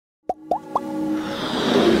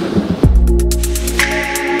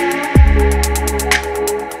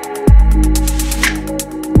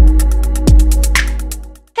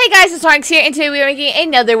guys, it's Lyronyx here, and today we are making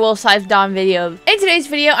another Wolf-Sized Dawn video. In today's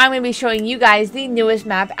video, I'm going to be showing you guys the newest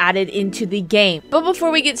map added into the game. But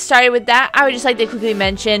before we get started with that, I would just like to quickly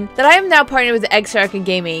mention that I am now partnered with X-Arca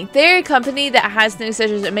Gaming. They're a company that has things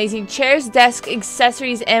such as amazing chairs, desks,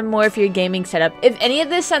 accessories, and more for your gaming setup. If any of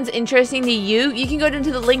this sounds interesting to you, you can go down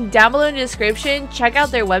to the link down below in the description, check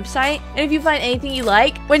out their website, and if you find anything you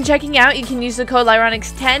like, when checking out, you can use the code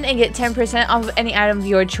Lyronyx10 and get 10% off of any item of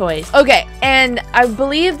your choice. Okay, and I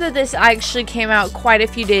believe that this actually came out quite a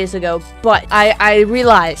few days ago, but I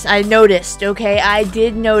realized, I noticed, okay? I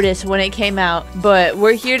did notice when it came out, but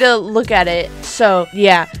we're here to look at it. So,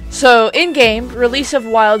 yeah. So, in-game, release of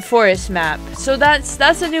Wild Forest map. So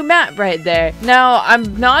that's a new map right there. Now,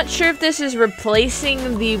 I'm not sure if this is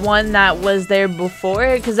replacing the one that was there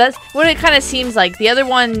before, because that's what it kind of seems like. The other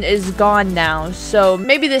one is gone now, so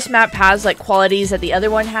maybe this map has like qualities that the other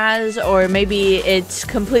one has, or maybe it's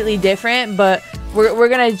completely different, but we're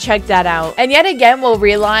gonna check that out. And yet again, we'll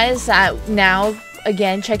realize that now,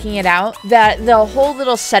 again, checking it out, that the whole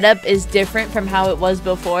little setup is different from how it was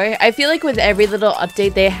before. I feel like with every little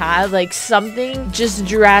update they have, like something just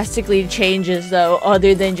drastically changes though,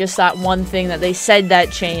 other than just that one thing that they said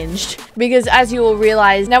that changed. Because as you will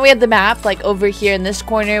realize, now we have the map like over here in this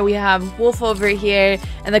corner, we have Wolf over here,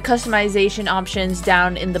 and the customization options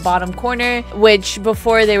down in the bottom corner, which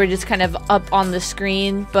before they were just kind of up on the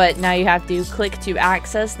screen, but now you have to click to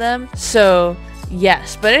access them. So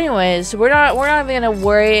yes, but anyways, we're not even gonna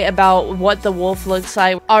worry about what the wolf looks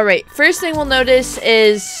like. All right, first thing we'll notice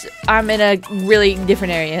is I'm in a really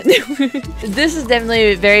different area. This is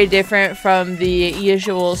definitely very different from the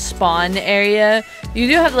usual spawn area. You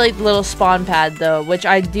do have like the little spawn pad though, which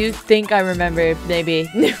I do think I remember maybe.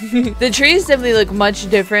 The trees definitely look much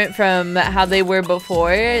different from how they were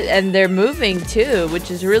before, and they're moving too,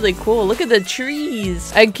 which is really cool. Look at the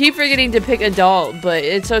trees. I keep forgetting to pick adult, but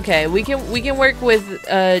it's okay. We can work with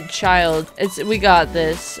a child. We got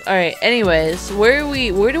this. All right, anyways,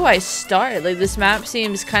 where do I start? Like, this map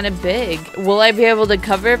seems kind of big. Will I be able to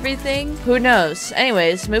cover everything? Who knows?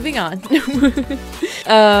 Anyways, moving on.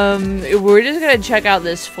 We're just gonna check out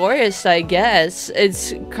this forest, I guess.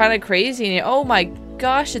 It's kind of crazy. Oh my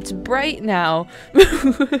gosh, it's bright now.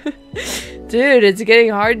 Dude, it's getting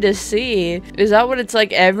hard to see. Is that what it's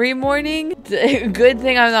like every morning? Good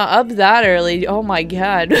thing I'm not up that early. Oh my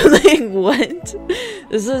god. Like, what?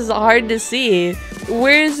 This is hard to see.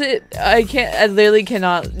 Where is it? I literally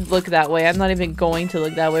cannot look that way. I'm not even going to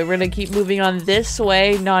look that way. We're gonna keep moving on this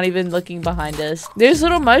way, not even looking behind us. There's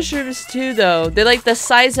little mushrooms too, though. They're like the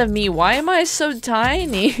size of me. Why am I so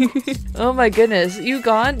tiny? Oh my goodness. You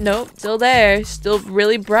gone? Nope. Still there. Still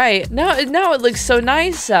really bright. Now it looks so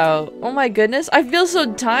nice out. Oh my goodness. I feel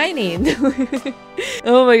so tiny.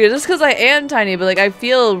 Oh my goodness. Because I am tiny, but like I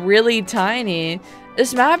feel really tiny.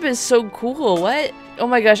 This map is so cool. What? Oh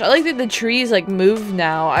my gosh, I like that the trees like move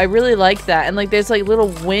now. I really like that. And like there's like little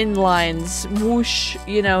wind lines, whoosh,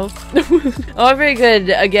 you know. Oh, I'm very good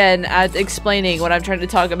again at explaining what I'm trying to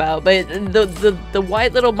talk about, but the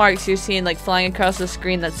white little marks you're seeing like flying across the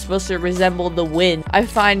screen that's supposed to resemble the wind, I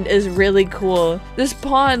find is really cool. This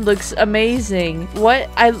pond looks amazing. What?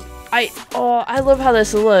 I love how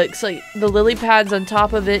this looks. Like the lily pads on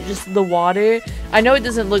top of it, just the water. I know it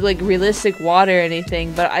doesn't look like realistic water or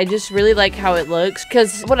anything, but I just really like how it looks,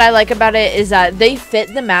 because what I like about it is that they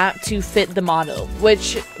fit the map to fit the model,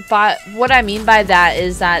 which what I mean by that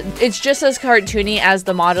is that it's just as cartoony as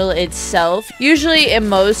the model itself. Usually in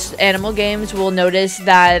most animal games, we'll notice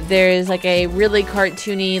that there's like a really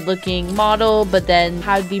cartoony looking model, but then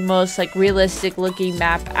have the most like realistic looking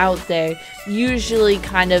map out there. Usually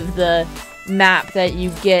kind of the map that you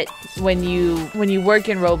get when you work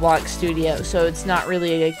in Roblox Studio, so it's not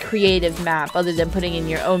really a creative map other than putting in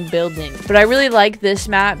your own building. But I really like this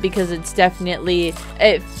map because it's definitely,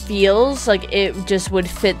 it feels like it just would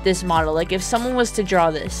fit this model. Like if someone was to draw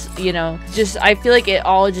this, you know, just I feel like it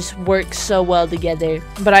all just works so well together.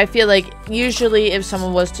 But I feel like usually if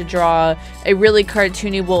someone was to draw a really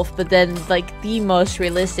cartoony wolf but then like the most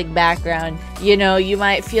realistic background, you know, you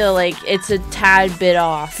might feel like it's a tad bit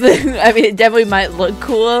off. I mean, it definitely might look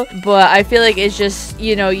cool, but I feel like it's just,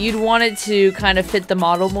 you know, you'd want it to kind of fit the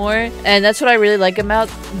model more, and that's what I really like about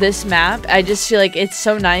this map. I just feel like it's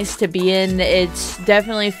so nice to be in. It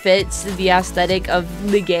definitely fits the aesthetic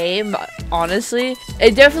of the game. honestly.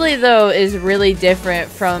 It definitely, though, is really different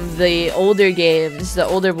from the older games, the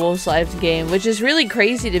older Wolf's Life game, which is really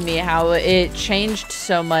crazy to me how it changed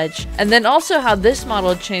so much. And then also how this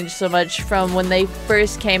model changed so much from when they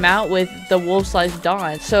first came out with the Wolf's Life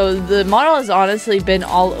Dawn. So the model has honestly been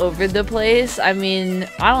all over the place. I mean,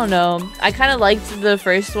 I don't know. I kind of liked the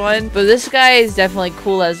first one, but this guy is definitely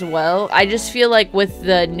cool as well. I just feel like with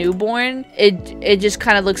the newborn, it just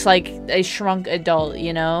kind of looks like a shrunk adult,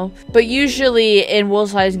 you know? But usually in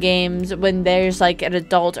Wolf's Life games, when there's like an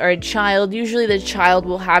adult or a child, usually the child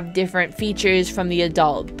will have different features from the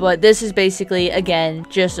adult. But this is basically, again,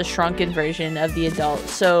 just a shrunken version of the adult.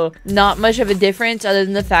 So not much of a difference other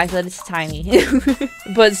than the fact that it's tiny.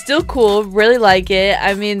 But still cool, really like it.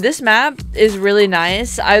 I mean, this map is really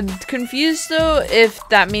nice. I'm confused though if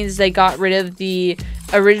that means they got rid of the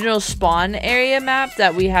original spawn area map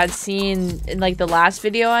that we had seen in like the last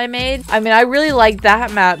video I made. I mean, I really like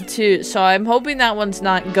that map too, so I'm hoping that one's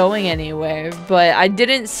not going anywhere, but I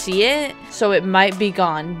didn't see it, so it might be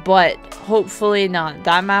gone, but hopefully not.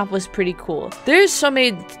 That map was pretty cool. There's so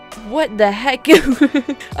many... What the heck?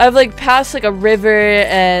 I've like passed like a river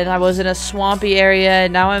and I was in a swampy area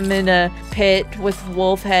and now I'm in a pit with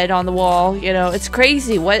wolf head on the wall. You know, it's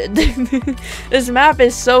crazy. What? This map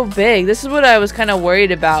is so big. This is what I was kind of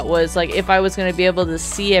worried about, was like if I was going to be able to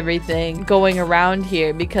see everything going around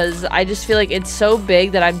here, because I just feel like it's so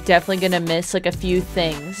big that I'm definitely going to miss like a few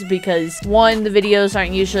things, because one, the videos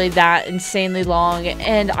aren't usually that insanely long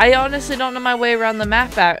and I honestly don't know my way around the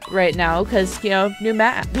map right now because, you know, new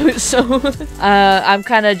map. So I'm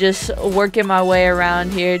kind of just working my way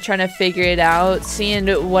around here, trying to figure it out, seeing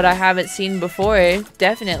what I haven't seen before.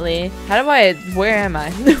 Definitely. Where am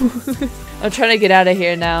I? I'm trying to get out of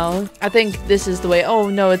here now. I think this is the way. Oh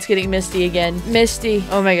no, it's getting misty again. Misty.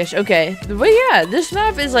 Oh my gosh. Okay. But yeah, this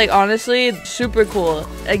map is like honestly super cool.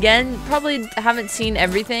 Again, probably haven't seen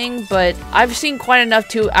everything, but I've seen quite enough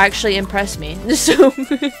to actually impress me. So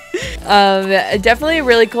definitely a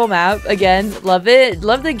really cool map. Again, love it.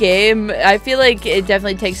 Love the game. I feel like it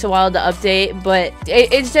definitely takes a while to update, but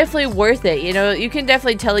it's definitely worth it. You know, you can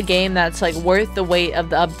definitely tell a game that's like worth the wait of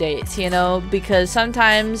the updates, you know, because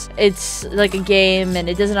sometimes it's like a game and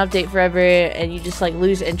it doesn't update forever and you just like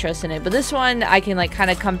lose interest in it, but this one I can like kind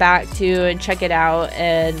of come back to and check it out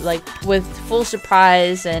and like with full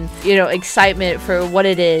surprise and, you know, excitement for what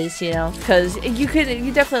it is, you know, because you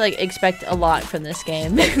definitely like expect a lot from this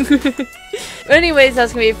game. But anyways,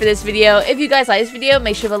 that's gonna be it for this video. If you guys like this video,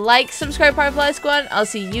 make sure to like, subscribe, part of Lyla Squad. I'll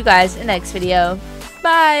see you guys in the next video.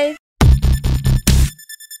 Bye.